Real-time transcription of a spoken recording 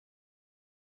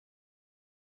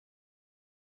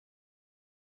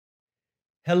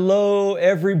Hello,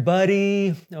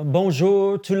 everybody.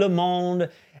 Bonjour tout le monde.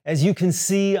 As you can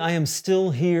see, I am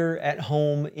still here at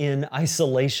home in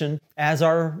isolation, as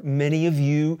are many of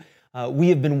you. We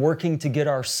have been working to get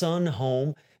our son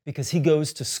home because he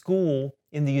goes to school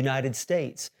in the United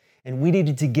States, and we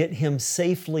needed to get him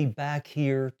safely back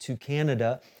here to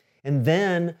Canada. And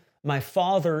then my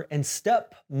father and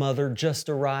stepmother just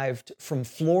arrived from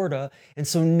Florida, and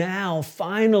so now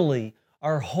finally,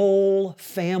 our whole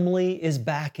family is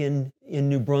back in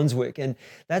New Brunswick. And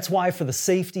that's why, for the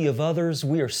safety of others,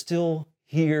 we are still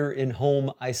here in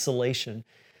home isolation.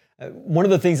 One of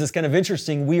the things that's kind of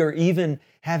interesting, we are even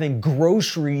having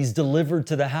groceries delivered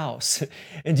to the house.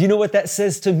 And do you know what that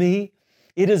says to me?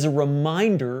 It is a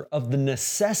reminder of the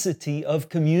necessity of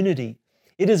community.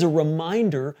 It is a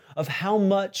reminder of how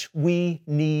much we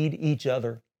need each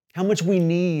other, how much we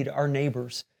need our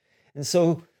neighbors. And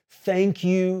so, thank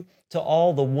you to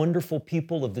all the wonderful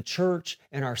people of the church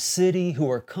and our city who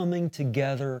are coming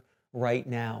together right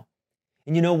now.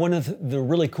 And you know, one of the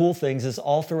really cool things is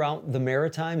all throughout the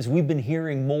Maritimes, we've been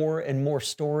hearing more and more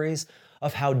stories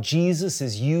of how Jesus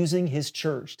is using His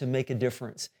church to make a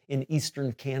difference in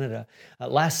Eastern Canada.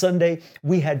 Last Sunday,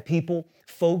 we had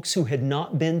folks who had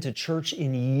not been to church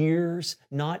in years,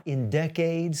 not in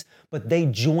decades, but they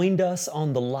joined us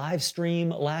on the live stream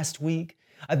last week.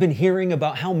 I've been hearing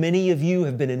about how many of you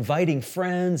have been inviting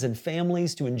friends and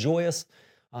families to enjoy us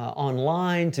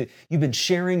online. You've been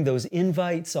sharing those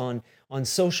invites on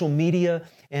social media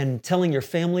and telling your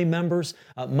family members.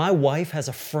 My wife has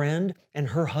a friend and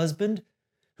her husband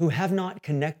who have not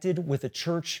connected with a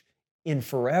church in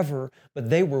forever, but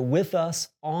they were with us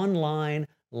online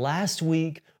last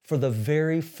week for the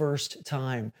very first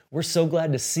time. We're so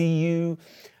glad to see you.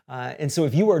 And so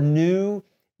if you are new,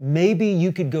 maybe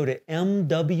you could go to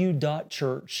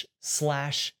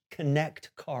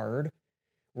mw.church/connect card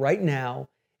right now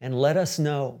and let us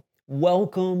know.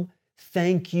 Welcome.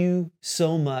 Thank you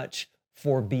so much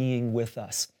for being with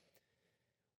us.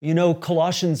 You know,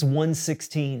 Colossians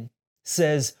 1:16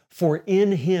 says, "For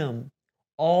in Him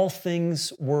all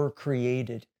things were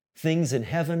created, things in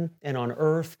heaven and on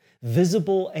earth,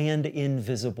 visible and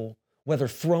invisible, whether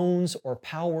thrones or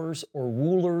powers or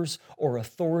rulers or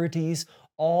authorities,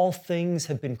 all things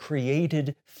have been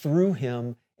created through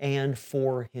Him and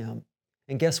for Him."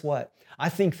 And guess what? I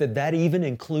think that even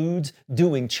includes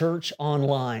doing church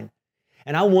online.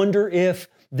 And I wonder if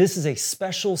this is a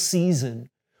special season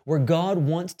where God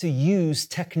wants to use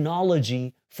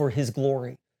technology for His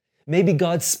glory. Maybe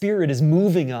God's Spirit is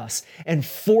moving us and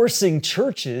forcing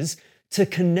churches to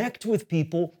connect with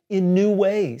people in new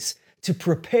ways, to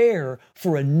prepare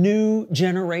for a new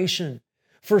generation.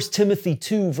 1 Timothy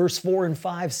 2, verse 4 and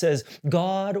 5 says,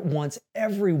 God wants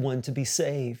everyone to be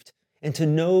saved and to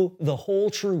know the whole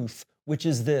truth, which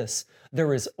is this: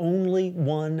 there is only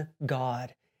one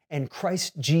God, and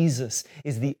Christ Jesus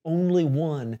is the only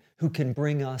one who can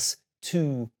bring us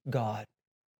to God.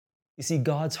 You see,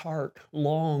 God's heart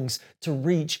longs to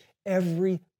reach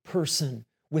every person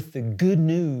with the good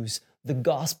news, the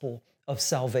gospel of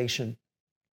salvation.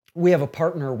 We have a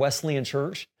partner, Wesleyan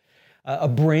Church, a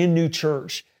brand new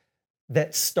church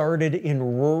that started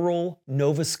in rural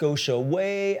Nova Scotia,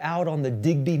 way out on the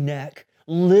Digby Neck,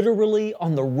 literally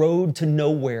on the road to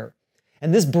nowhere.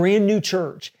 And this brand new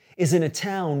church is in a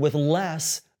town with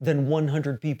less than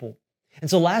 100 people. And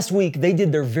so last week, they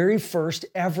did their very first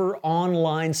ever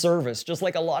online service. Just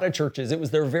like a lot of churches, it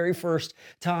was their very first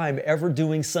time ever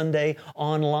doing Sunday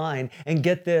online. And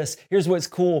get this, here's what's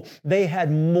cool. They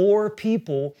had more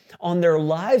people on their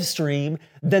live stream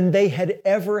than they had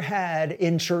ever had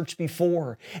in church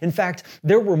before. In fact,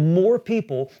 there were more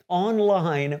people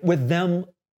online with them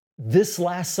this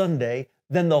last Sunday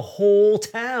than the whole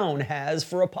town has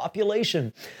for a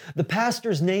population. The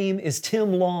pastor's name is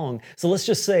Tim Long. So let's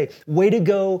just say, way to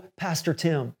go, Pastor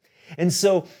Tim. And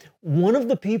so one of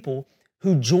the people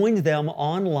who joined them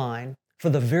online for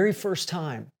the very first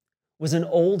time was an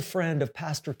old friend of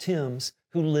Pastor Tim's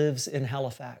who lives in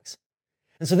Halifax.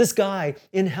 And so this guy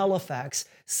in Halifax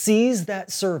sees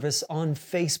that service on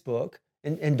Facebook.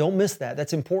 And don't miss that.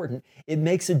 That's important. It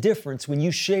makes a difference when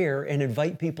you share and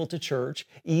invite people to church,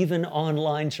 even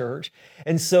online church.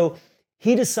 And so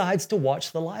he decides to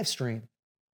watch the live stream.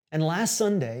 And last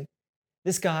Sunday,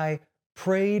 this guy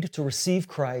prayed to receive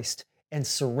Christ and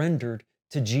surrendered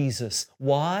to Jesus.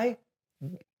 Why?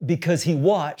 Because he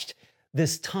watched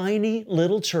this tiny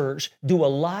little church do a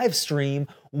live stream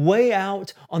way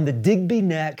out on the Digby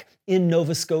Neck in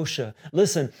Nova Scotia.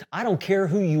 Listen, I don't care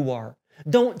who you are.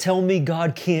 Don't tell me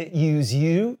God can't use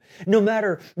you. No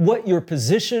matter what your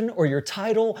position or your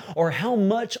title or how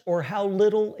much or how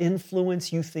little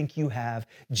influence you think you have,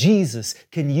 Jesus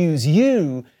can use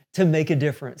you to make a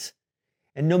difference.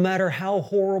 And no matter how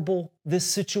horrible this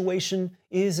situation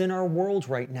is in our world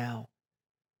right now,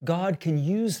 God can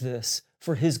use this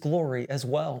for His glory as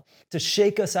well, to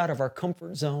shake us out of our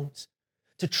comfort zones,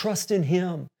 to trust in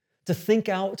Him, to think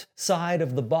outside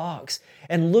of the box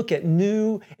and look at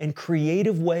new and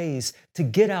creative ways to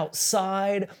get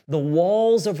outside the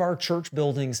walls of our church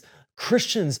buildings.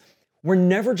 Christians, we're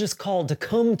never just called to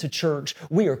come to church.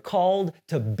 We are called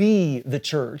to be the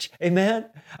church. Amen?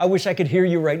 I wish I could hear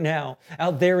you right now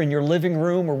out there in your living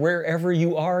room or wherever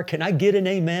you are. Can I get an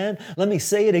amen? Let me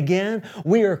say it again.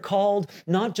 We are called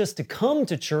not just to come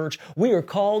to church, we are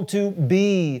called to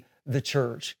be the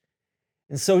church.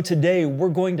 And so today we're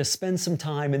going to spend some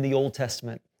time in the Old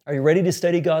Testament. Are you ready to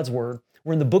study God's Word?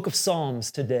 We're in the book of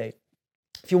Psalms today.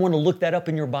 If you want to look that up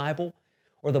in your Bible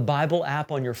or the Bible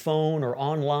app on your phone or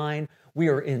online, we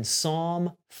are in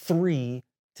Psalm 3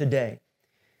 today.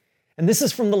 And this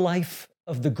is from the life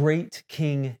of the great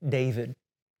King David.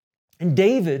 And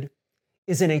David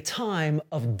is in a time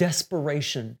of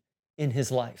desperation in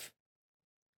his life.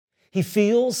 He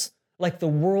feels like the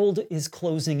world is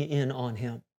closing in on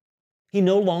him. He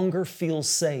no longer feels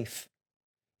safe.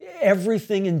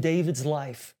 Everything in David's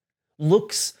life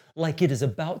looks like it is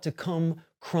about to come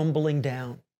crumbling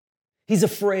down. He's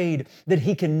afraid that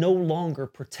he can no longer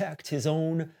protect his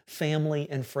own family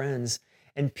and friends,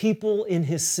 and people in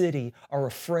his city are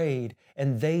afraid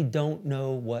and they don't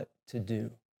know what to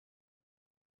do.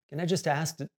 Can I just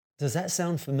ask, does that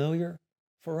sound familiar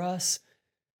for us?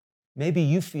 Maybe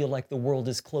you feel like the world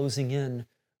is closing in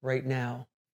right now.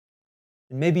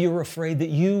 And maybe you're afraid that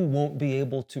you won't be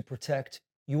able to protect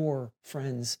your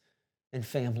friends and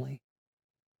family.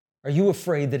 Are you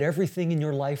afraid that everything in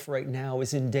your life right now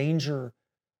is in danger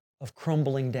of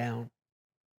crumbling down?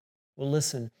 Well,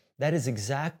 listen, that is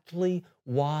exactly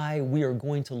why we are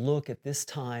going to look at this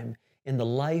time in the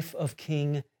life of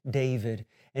King David.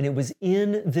 And it was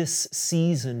in this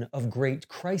season of great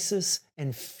crisis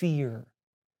and fear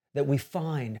that we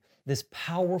find this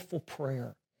powerful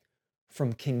prayer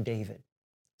from King David.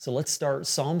 So let's start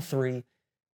Psalm 3,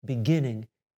 beginning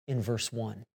in verse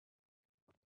 1.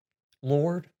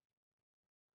 Lord,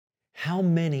 how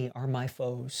many are my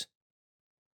foes?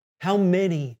 How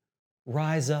many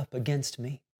rise up against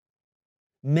me?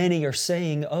 Many are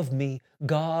saying of me,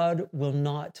 God will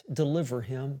not deliver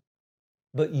him.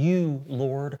 But you,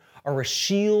 Lord, are a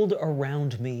shield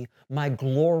around me, my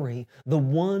glory, the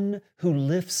one who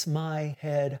lifts my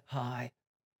head high.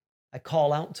 I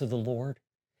call out to the Lord,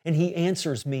 and he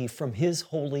answers me from his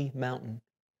holy mountain.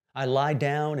 I lie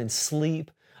down and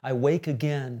sleep. I wake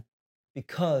again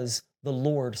because the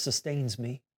Lord sustains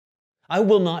me. I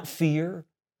will not fear,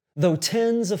 though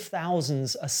tens of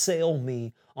thousands assail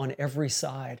me on every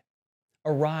side.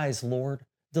 Arise, Lord,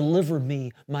 deliver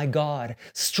me, my God.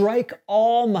 Strike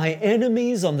all my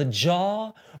enemies on the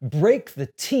jaw. Break the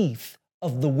teeth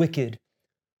of the wicked.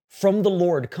 From the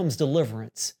Lord comes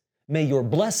deliverance. May your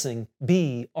blessing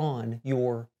be on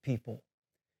your people.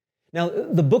 Now,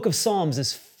 the book of Psalms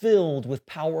is filled with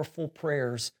powerful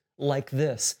prayers like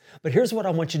this. But here's what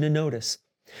I want you to notice.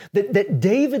 That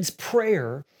David's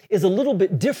prayer is a little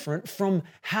bit different from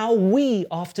how we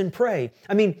often pray.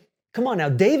 I mean, come on now,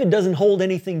 David doesn't hold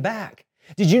anything back.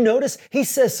 Did you notice he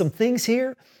says some things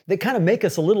here that kind of make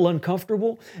us a little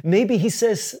uncomfortable? Maybe he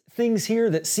says things here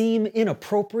that seem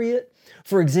inappropriate.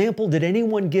 For example, did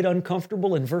anyone get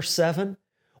uncomfortable in verse 7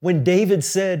 when David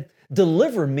said,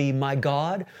 "Deliver me, my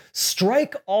God,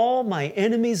 strike all my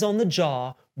enemies on the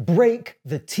jaw, break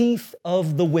the teeth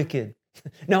of the wicked"?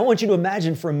 Now, I want you to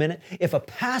imagine for a minute if a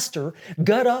pastor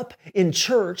got up in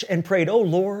church and prayed, "Oh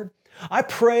Lord, I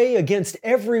pray against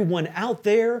everyone out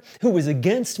there who is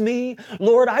against me.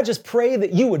 Lord, I just pray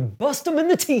that you would bust them in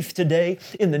the teeth today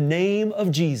in the name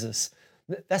of Jesus."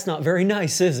 That's not very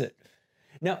nice, is it?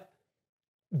 Now,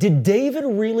 did David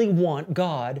really want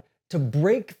God to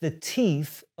break the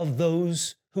teeth of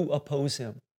those who oppose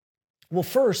him? Well,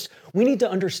 first, we need to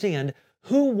understand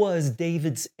who was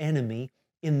David's enemy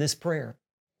in this prayer.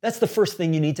 That's the first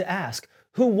thing you need to ask.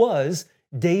 Who was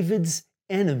David's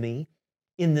enemy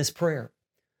in this prayer?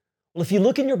 Well, if you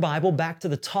look in your Bible back to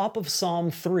the top of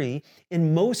Psalm 3,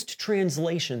 in most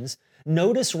translations,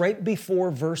 notice right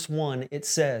before verse 1, it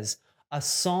says, "A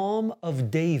psalm of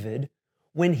David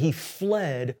when he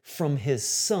fled from his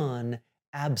son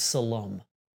Absalom."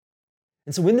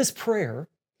 And so in this prayer,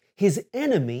 his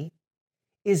enemy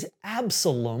is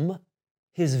Absalom,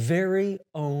 his very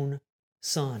own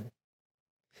son.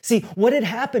 See, what had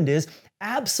happened is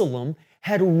Absalom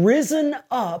had risen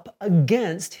up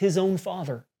against his own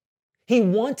father. He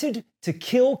wanted to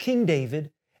kill King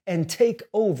David and take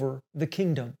over the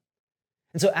kingdom.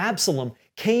 And so Absalom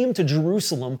came to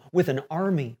Jerusalem with an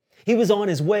army. He was on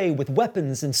his way with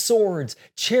weapons and swords,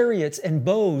 chariots and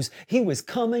bows. He was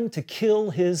coming to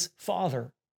kill his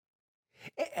father.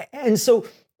 And so,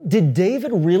 did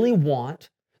David really want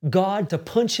God to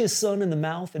punch his son in the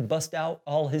mouth and bust out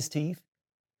all his teeth?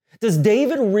 Does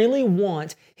David really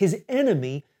want his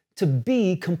enemy to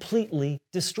be completely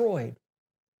destroyed?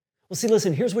 Well, see,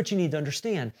 listen, here's what you need to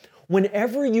understand.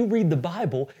 Whenever you read the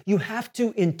Bible, you have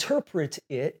to interpret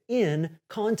it in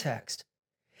context.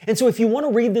 And so if you want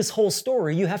to read this whole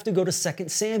story, you have to go to 2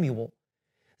 Samuel.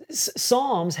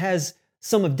 Psalms has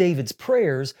some of David's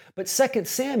prayers, but 2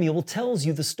 Samuel tells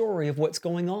you the story of what's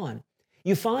going on.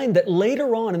 You find that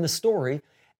later on in the story,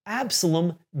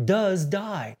 Absalom does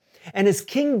die. And as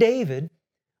King David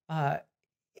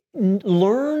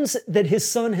learns that his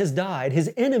son has died,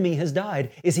 his enemy has died,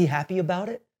 is he happy about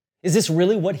it? Is this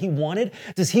really what he wanted?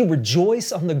 Does he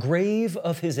rejoice on the grave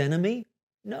of his enemy?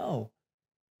 No.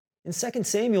 In 2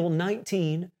 Samuel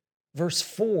 19, verse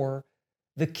 4,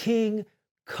 the king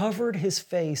covered his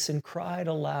face and cried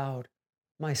aloud,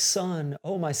 "My son,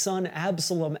 oh my son,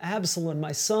 Absalom, Absalom,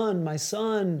 my son, my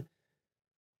son."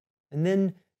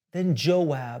 And then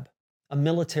Joab, a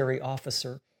military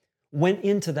officer, went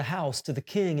into the house to the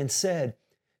king and said,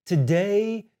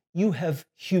 "Today you have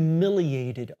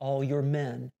humiliated all your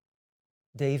men,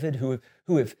 David, who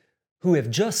have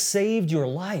just saved your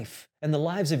life and the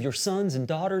lives of your sons and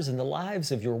daughters and the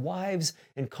lives of your wives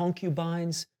and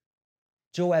concubines."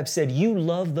 Joab said, "You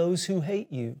love those who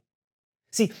hate you."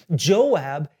 See,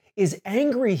 Joab is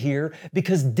angry here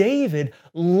because David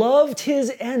loved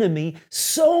his enemy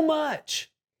so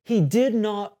much. He did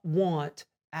not want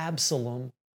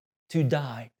Absalom to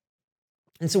die.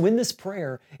 And so in this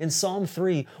prayer, in Psalm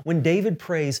 3, when David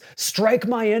prays, "Strike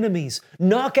my enemies,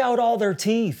 knock out all their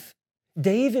teeth,"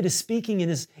 David is speaking in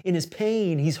his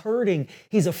pain. He's hurting.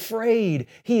 He's afraid.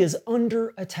 He is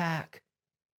under attack.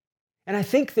 And I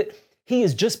think that he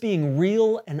is just being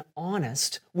real and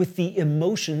honest with the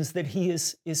emotions that he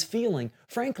is feeling,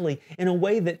 frankly, in a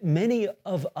way that many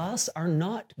of us are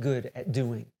not good at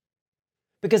doing.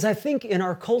 Because I think in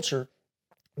our culture,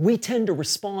 we tend to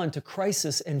respond to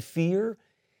crisis and fear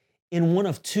in one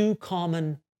of two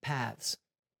common paths.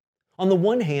 On the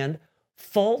one hand,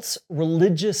 false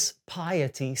religious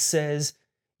piety says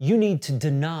you need to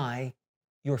deny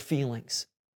your feelings.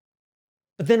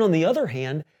 But then on the other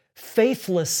hand,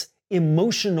 faithless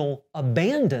emotional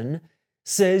abandon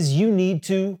says you need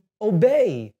to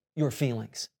obey your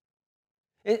feelings.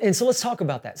 And so let's talk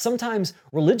about that. Sometimes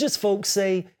religious folks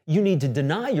say you need to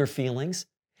deny your feelings,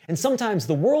 and sometimes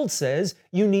the world says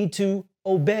you need to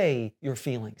obey your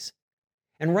feelings.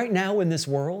 And right now in this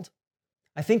world,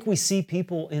 I think we see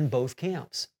people in both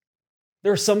camps.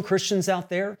 There are some Christians out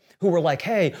there who are like,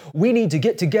 "Hey, we need to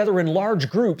get together in large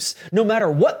groups no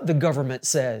matter what the government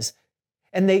says."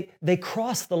 And they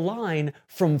cross the line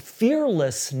from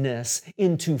fearlessness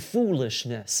into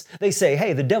foolishness. They say,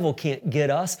 "Hey, the devil can't get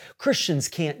us. Christians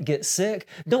can't get sick.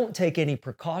 Don't take any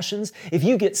precautions. If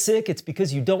you get sick, it's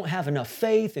because you don't have enough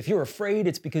faith. If you're afraid,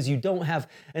 it's because you don't have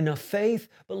enough faith."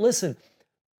 But listen,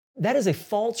 that is a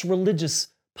false religious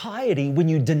piety when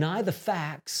you deny the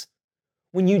facts,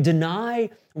 when you deny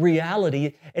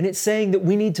reality, and it's saying that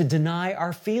we need to deny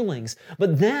our feelings.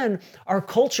 But then our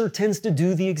culture tends to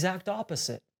do the exact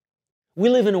opposite. We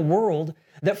live in a world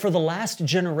that for the last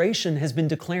generation has been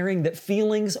declaring that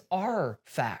feelings are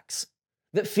facts,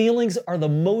 that feelings are the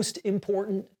most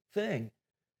important thing.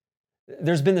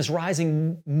 There's been this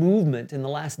rising movement in the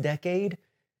last decade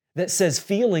that says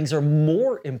feelings are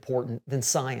more important than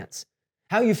science.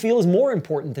 How you feel is more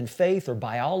important than faith or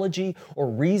biology or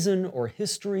reason or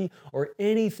history or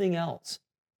anything else.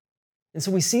 And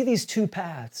so we see these two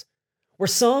paths where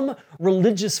some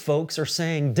religious folks are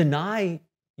saying, deny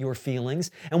your feelings,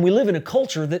 and we live in a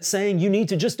culture that's saying you need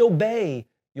to just obey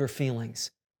your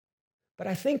feelings. But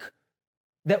I think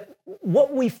that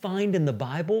what we find in the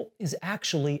Bible is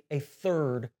actually a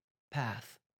third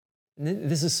path. And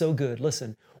this is so good.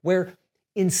 Listen, where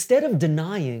instead of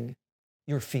denying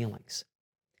your feelings,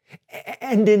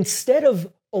 and instead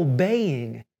of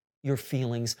obeying your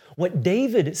feelings, what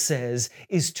David says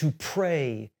is to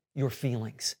pray your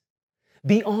feelings.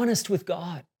 Be honest with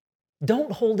God.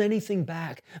 Don't hold anything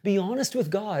back. Be honest with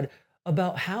God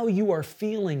about how you are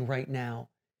feeling right now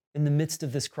in the midst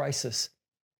of this crisis.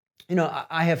 You know,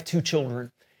 I have two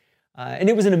children. And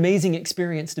it was an amazing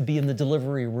experience to be in the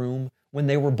delivery room when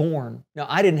they were born. Now,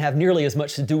 I didn't have nearly as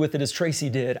much to do with it as Tracy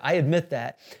did. I admit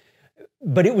that.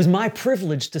 But it was my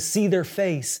privilege to see their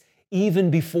face even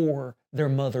before their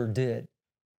mother did.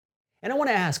 And I want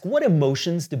to ask, what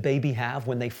emotions do baby have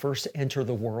when they first enter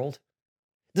the world?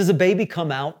 Does a baby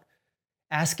come out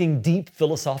asking deep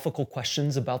philosophical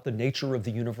questions about the nature of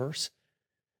the universe?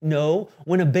 No,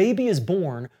 when a baby is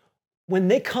born, when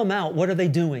they come out, what are they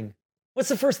doing? What's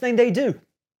the first thing they do?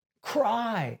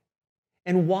 Cry.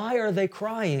 And why are they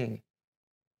crying?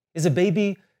 Is a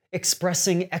baby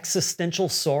expressing existential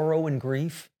sorrow and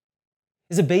grief?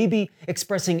 Is a baby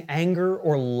expressing anger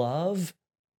or love?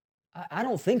 I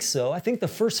don't think so. I think the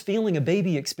first feeling a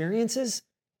baby experiences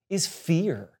is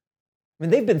fear. I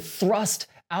mean, they've been thrust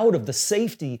out of the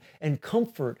safety and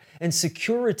comfort and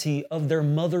security of their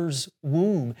mother's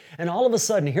womb. And all of a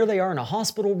sudden, here they are in a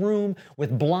hospital room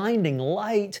with blinding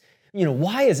light.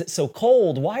 Why is it so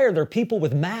cold? Why are there people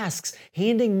with masks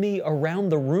handing me around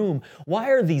the room? Why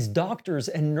are these doctors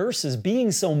and nurses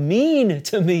being so mean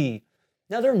to me?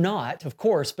 Now, they're not, of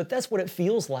course, but that's what it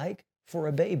feels like for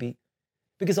a baby.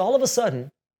 Because all of a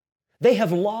sudden, they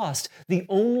have lost the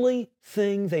only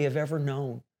thing they have ever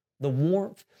known, the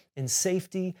warmth and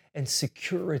safety and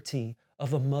security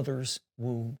of a mother's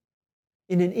womb.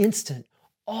 In an instant,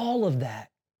 all of that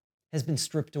has been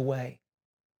stripped away.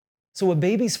 So a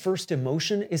baby's first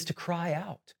emotion is to cry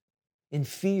out in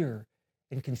fear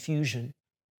and confusion.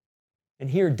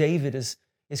 And here David is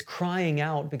crying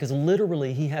out because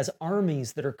literally he has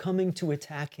armies that are coming to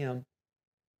attack him.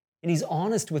 And he's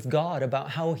honest with God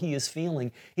about how he is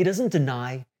feeling. He doesn't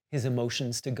deny his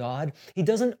emotions to God. He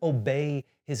doesn't obey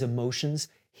his emotions.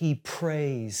 He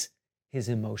prays his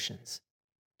emotions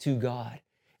to God.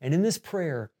 And in this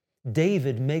prayer,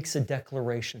 David makes a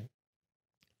declaration.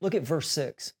 Look at verse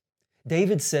 6.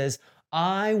 David says,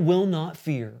 I will not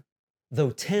fear, though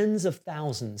tens of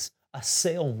thousands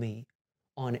assail me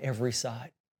on every side.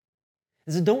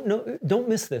 So don't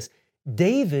miss this.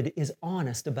 David is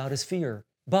honest about his fear,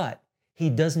 but he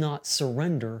does not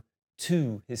surrender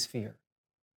to his fear.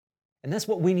 And that's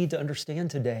what we need to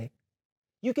understand today.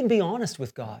 You can be honest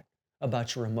with God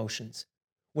about your emotions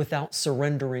without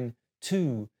surrendering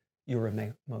to your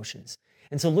emotions.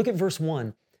 And so look at verse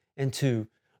 1 and 2.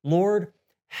 Lord,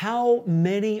 how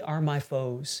many are my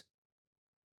foes?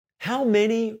 How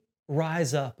many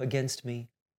rise up against me?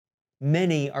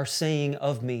 Many are saying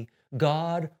of me,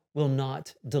 God will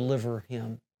not deliver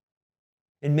him.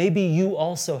 And maybe you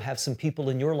also have some people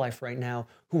in your life right now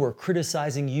who are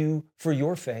criticizing you for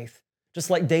your faith. Just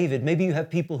like David, maybe you have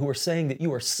people who are saying that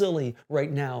you are silly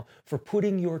right now for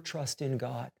putting your trust in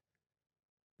God.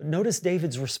 But notice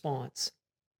David's response.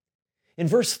 In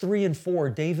verse 3 and 4,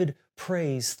 David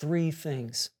prays three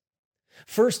things.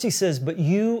 First, he says, but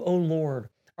you, O Lord,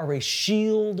 are a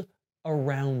shield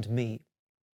around me.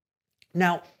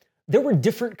 Now, there were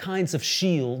different kinds of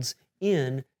shields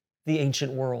in the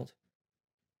ancient world.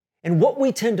 And what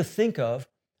we tend to think of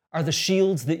are the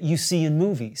shields that you see in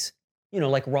movies,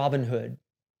 like Robin Hood,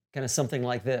 kind of something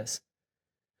like this.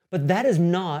 But that is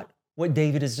not what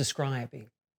David is describing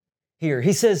here.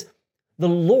 He says, the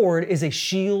Lord is a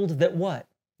shield that what?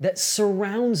 That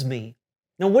surrounds me.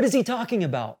 Now, what is he talking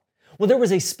about? Well, there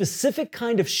was a specific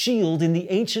kind of shield in the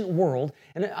ancient world,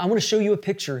 and I want to show you a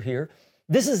picture here.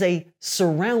 This is a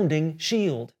surrounding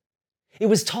shield. It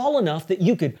was tall enough that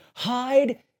you could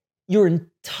hide your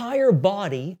entire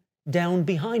body down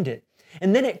behind it.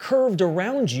 And then it curved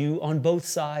around you on both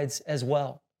sides as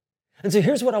well. And so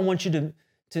here's what I want you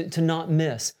to not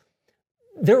miss.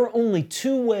 There are only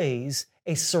two ways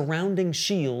a surrounding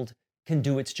shield can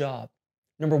do its job.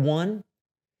 Number one,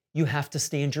 you have to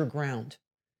stand your ground.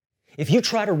 If you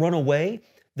try to run away,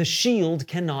 the shield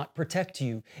cannot protect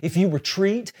you. If you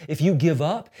retreat, if you give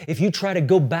up, if you try to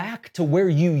go back to where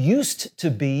you used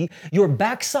to be, your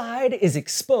backside is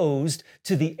exposed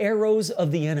to the arrows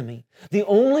of the enemy. The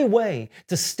only way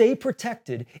to stay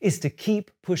protected is to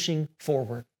keep pushing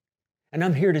forward. And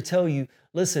I'm here to tell you,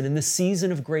 listen, in this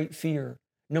season of great fear,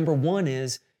 number one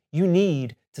is you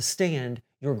need to stand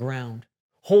your ground.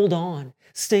 Hold on,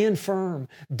 stand firm,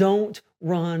 don't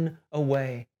run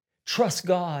away. Trust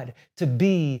God to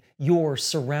be your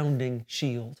surrounding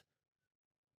shield.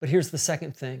 But here's the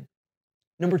second thing.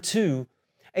 Number two,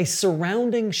 a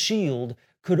surrounding shield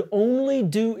could only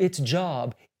do its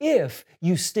job if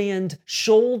you stand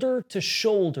shoulder to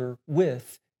shoulder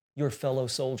with your fellow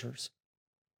soldiers.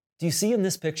 Do you see in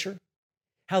this picture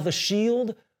how the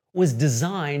shield was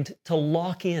designed to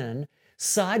lock in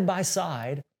side by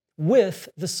side with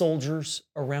the soldiers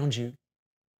around you?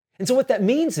 And so what that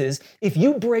means is if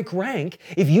you break rank,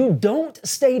 if you don't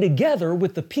stay together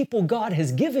with the people God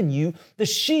has given you, the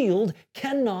shield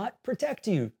cannot protect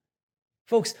you.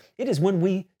 Folks, it is when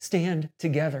we stand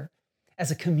together as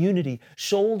a community,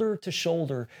 shoulder to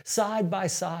shoulder, side by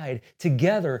side,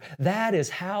 together, that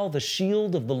is how the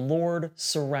shield of the Lord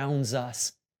surrounds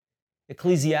us.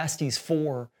 Ecclesiastes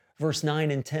 4, verse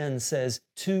 9 and 10 says,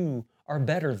 "Two are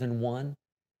better than one,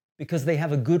 because they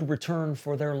have a good return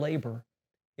for their labor.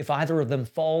 If either of them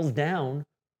falls down,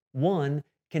 one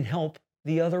can help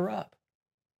the other up."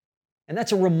 And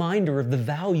that's a reminder of the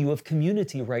value of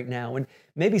community right now. And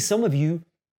maybe some of you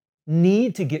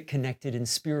need to get connected in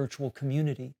spiritual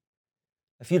community.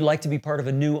 If you'd like to be part of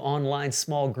a new online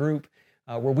small group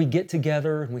where we get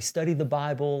together and we study the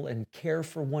Bible and care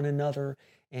for one another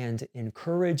and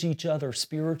encourage each other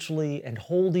spiritually and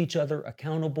hold each other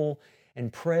accountable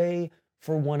and pray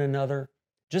for one another,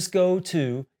 just go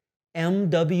to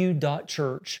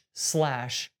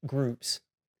mw.church/groups.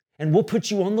 And we'll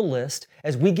put you on the list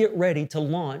as we get ready to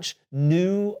launch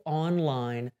new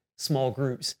online small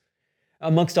groups.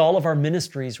 Amongst all of our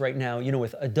ministries right now,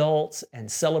 with adults and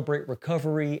Celebrate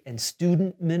Recovery and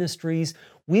student ministries,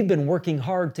 we've been working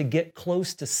hard to get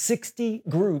close to 60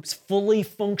 groups fully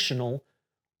functional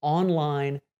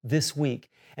online this week.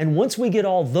 And once we get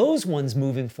all those ones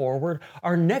moving forward,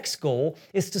 our next goal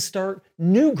is to start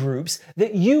new groups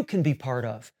that you can be part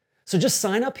of. So just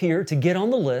sign up here to get on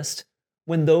the list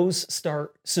when those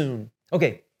start soon.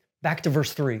 Okay, back to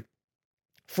verse 3.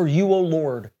 "For you, O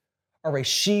Lord, are a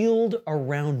shield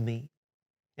around me."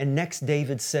 And next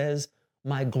David says,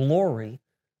 "My glory,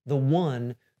 the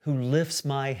one who lifts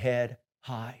my head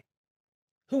high."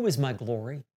 Who is my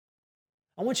glory?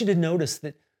 I want you to notice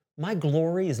that my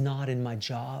glory is not in my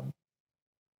job.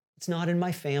 It's not in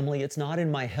my family. It's not in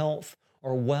my health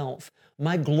or wealth.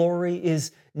 My glory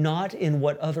is not in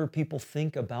what other people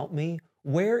think about me.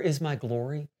 Where is my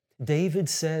glory? David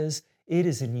says, "It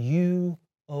is in you,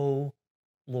 O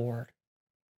Lord."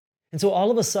 And so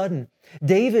all of a sudden,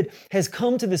 David has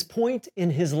come to this point in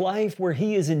his life where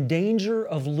he is in danger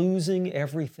of losing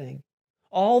everything.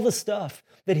 All the stuff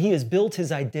that he has built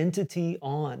his identity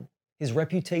on, his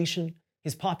reputation,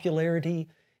 his popularity,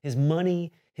 his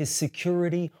money, his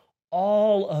security,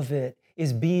 all of it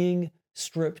is being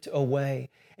stripped away.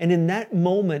 And in that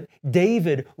moment,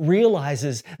 David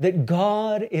realizes that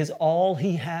God is all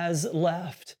he has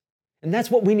left. And that's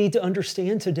what we need to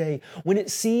understand today. When it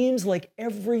seems like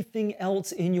everything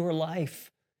else in your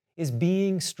life is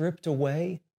being stripped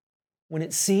away, when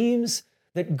it seems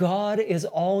that God is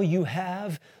all you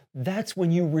have, that's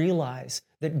when you realize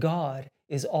that God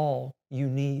is all you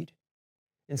need.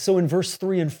 And so in verse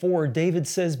 3 and 4, David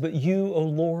says, "But you, O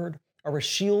Lord, are a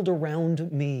shield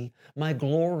around me, my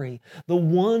glory, the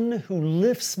one who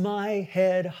lifts my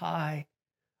head high.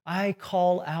 I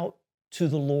call out to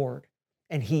the Lord,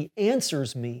 and he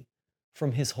answers me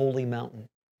from his holy mountain.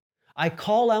 I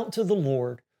call out to the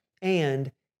Lord,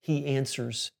 and he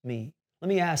answers me." Let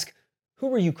me ask,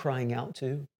 who are you crying out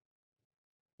to?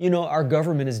 Our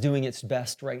government is doing its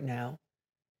best right now,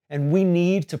 and we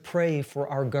need to pray for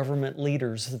our government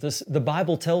leaders. The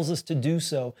Bible tells us to do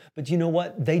so, but you know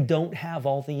what? They don't have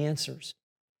all the answers.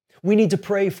 We need to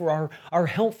pray for our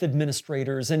health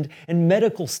administrators and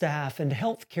medical staff and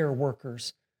healthcare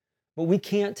workers. But we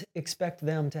can't expect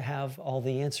them to have all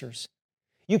the answers.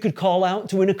 You could call out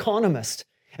to an economist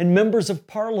and members of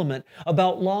parliament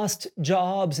about lost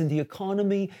jobs in the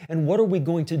economy and what are we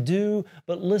going to do.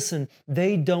 But listen,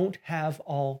 they don't have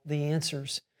all the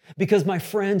answers. Because my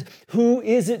friend, who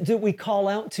is it that we call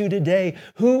out to today?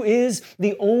 Who is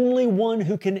the only one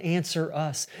who can answer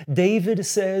us? David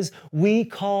says, we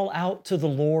call out to the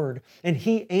Lord and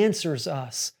he answers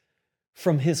us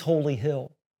from his holy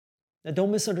hill. Now,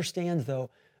 don't misunderstand, though.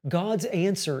 God's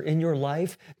answer in your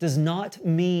life does not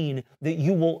mean that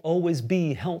you will always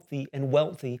be healthy and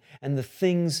wealthy and the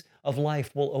things of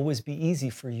life will always be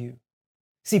easy for you.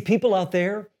 See, people out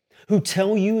there who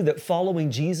tell you that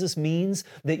following Jesus means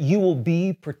that you will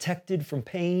be protected from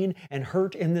pain and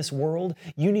hurt in this world,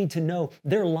 you need to know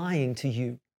they're lying to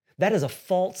you. That is a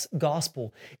false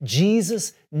gospel.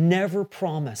 Jesus never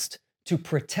promised to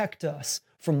protect us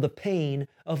from the pain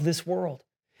of this world.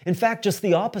 In fact, just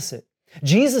the opposite.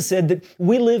 Jesus said that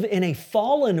we live in a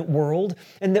fallen world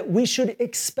and that we should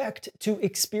expect to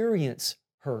experience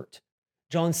hurt.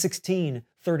 John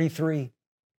 16:33.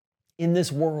 "In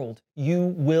this world you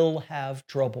will have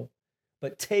trouble,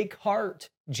 but take heart,"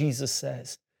 Jesus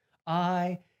says,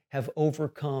 "I have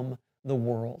overcome the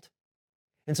world."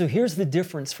 And so here's the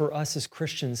difference for us as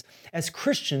Christians. As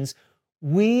Christians,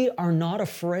 We are not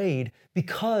afraid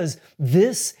because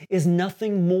this is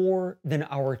nothing more than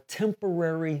our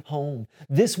temporary home.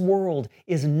 This world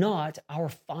is not our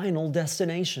final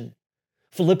destination.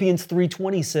 Philippians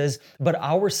 3:20 says, "But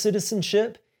our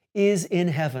citizenship is in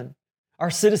heaven." Our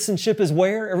citizenship is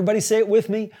where? Everybody say it with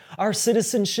me. Our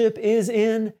citizenship is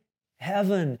in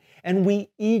heaven, and we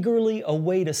eagerly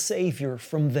await a Savior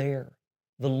from there,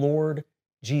 the Lord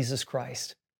Jesus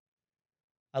Christ.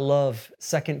 I love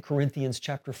 2 Corinthians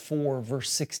chapter 4,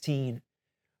 verse 16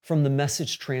 from the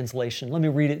Message translation. Let me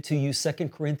read it to you, 2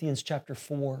 Corinthians chapter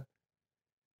 4.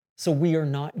 So we are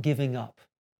not giving up.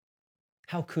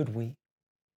 How could we?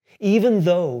 Even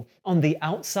though on the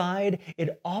outside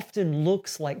it often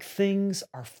looks like things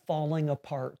are falling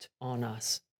apart on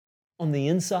us. On the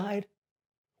inside,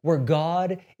 where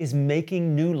God is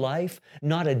making new life,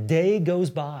 not a day goes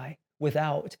by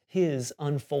without His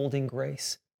unfolding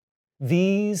grace.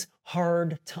 These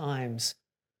hard times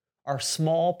are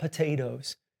small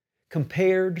potatoes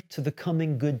compared to the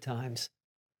coming good times,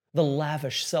 the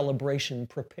lavish celebration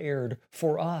prepared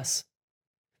for us.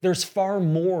 There's far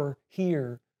more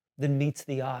here than meets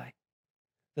the eye.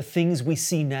 The things we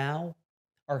see now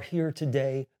are here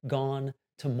today, gone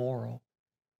tomorrow.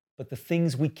 But the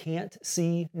things we can't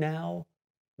see now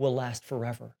will last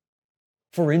forever.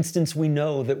 For instance, we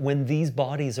know that when these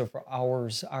bodies of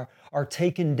ours are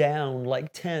taken down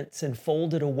like tents and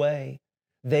folded away,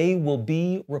 they will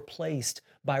be replaced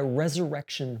by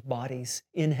resurrection bodies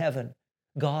in heaven,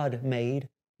 God made,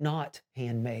 not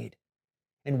handmade.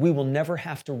 And we will never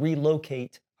have to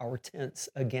relocate our tents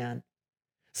again.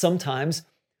 Sometimes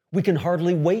we can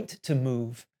hardly wait to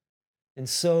move, and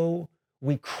so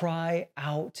we cry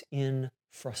out in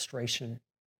frustration.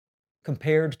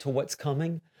 Compared to what's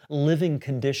coming, living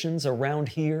conditions around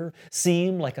here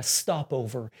seem like a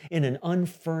stopover in an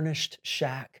unfurnished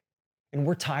shack, and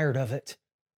we're tired of it.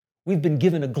 We've been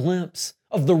given a glimpse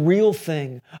of the real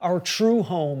thing, our true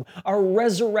home, our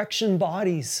resurrection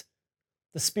bodies.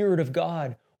 The Spirit of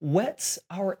God whets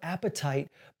our appetite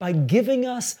by giving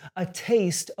us a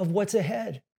taste of what's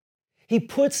ahead. He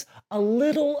puts a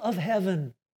little of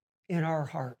heaven in our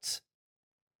hearts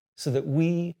so that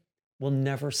we will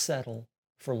never settle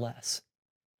for less.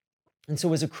 And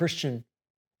so, as a Christian,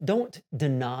 don't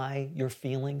deny your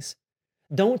feelings.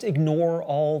 Don't ignore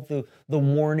all the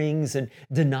warnings and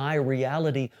deny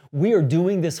reality. We are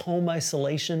doing this home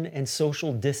isolation and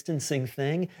social distancing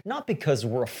thing, not because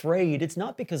we're afraid, it's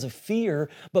not because of fear,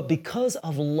 but because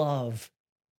of love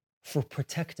for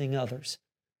protecting others.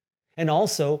 And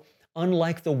also,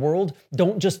 unlike the world,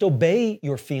 don't just obey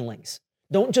your feelings.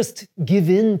 Don't just give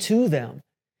in to them.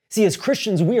 See, as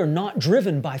Christians, we are not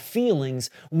driven by feelings.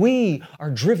 We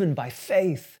are driven by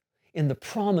faith in the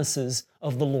promises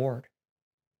of the Lord.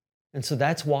 And so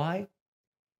that's why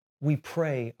we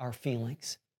pray our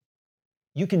feelings.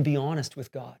 You can be honest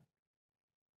with God.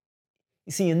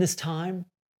 You see, in this time,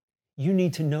 you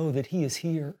need to know that He is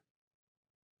here,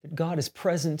 that God is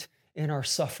present in our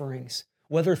sufferings.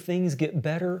 Whether things get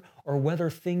better or whether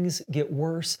things get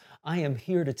worse, I am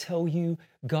here to tell you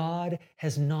God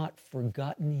has not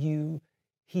forgotten you.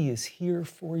 He is here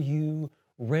for you,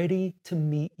 ready to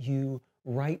meet you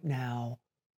right now,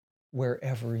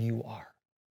 wherever you are.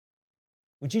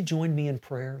 Would you join me in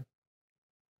prayer?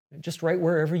 Just right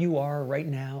wherever you are right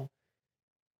now.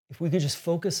 If we could just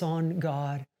focus on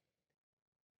God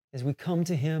as we come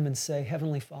to Him and say,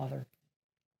 Heavenly Father,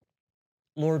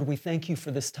 Lord, we thank you for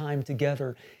this time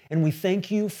together, and we thank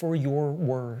you for your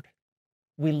word.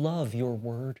 We love your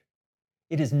word.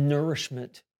 It is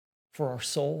nourishment for our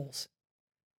souls.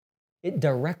 It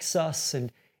directs us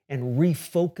and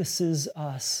refocuses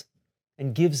us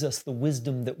and gives us the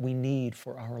wisdom that we need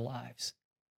for our lives.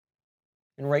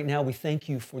 And right now, we thank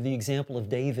you for the example of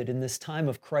David in this time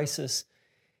of crisis,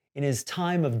 in his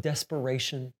time of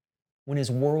desperation, when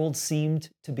his world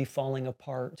seemed to be falling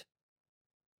apart.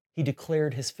 He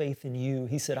declared his faith in you.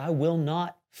 He said, I will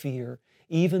not fear,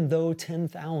 even though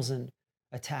 10,000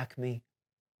 attack me.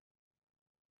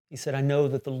 He said, I know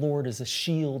that the Lord is a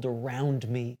shield around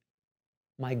me,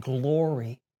 my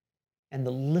glory and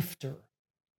the lifter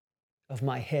of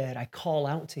my head. I call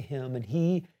out to Him and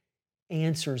He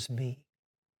answers me.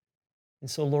 And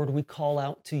so, Lord, we call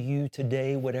out to you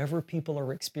today, whatever people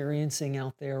are experiencing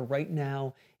out there right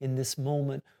now in this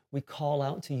moment, we call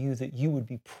out to you that you would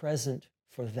be present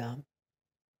for them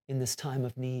in this time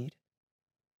of need.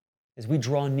 As we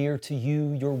draw near to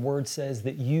you, your word says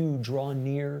that you draw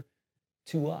near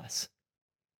to us.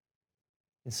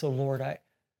 And so, Lord, I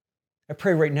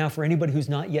pray right now for anybody who's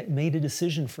not yet made a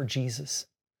decision for Jesus.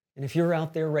 And if you're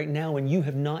out there right now and you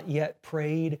have not yet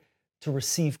prayed to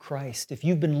receive Christ, if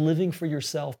you've been living for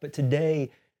yourself, but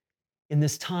today, in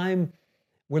this time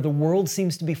where the world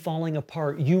seems to be falling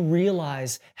apart, you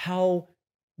realize how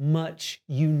much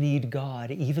you need God,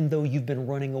 even though you've been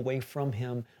running away from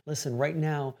Him. Listen, right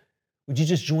now, would you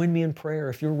just join me in prayer?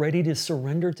 If you're ready to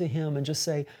surrender to Him and just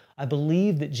say, I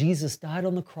believe that Jesus died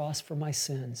on the cross for my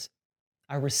sins.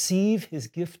 I receive His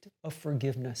gift of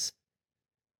forgiveness,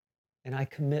 and I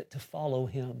commit to follow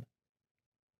Him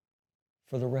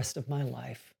for the rest of my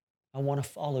life. I want to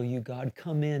follow you, God.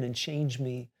 Come in and change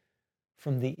me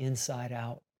from the inside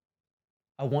out.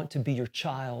 I want to be your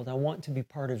child. I want to be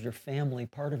part of your family,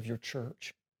 part of your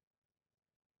church.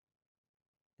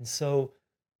 And so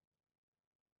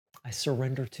I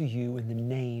surrender to you in the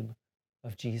name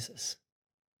of Jesus.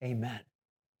 Amen.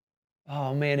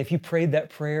 Oh man, if you prayed that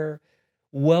prayer,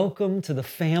 welcome to the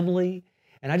family.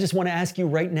 And I just want to ask you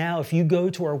right now, if you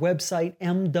go to our website,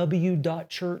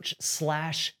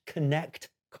 mw.church/connect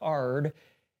card,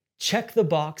 check the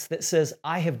box that says,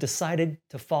 I have decided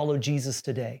to follow Jesus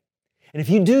today. And if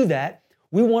you do that,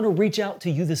 we want to reach out to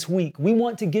you this week. We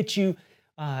want to get you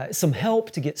some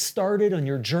help to get started on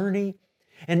your journey.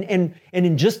 And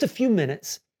in just a few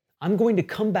minutes, I'm going to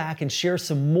come back and share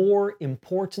some more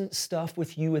important stuff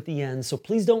with you at the end. So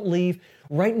please don't leave.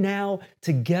 Right now,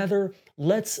 together,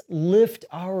 let's lift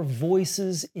our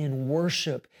voices in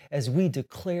worship as we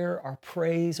declare our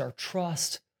praise, our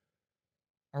trust,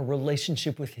 our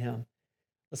relationship with Him.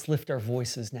 Let's lift our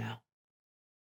voices now.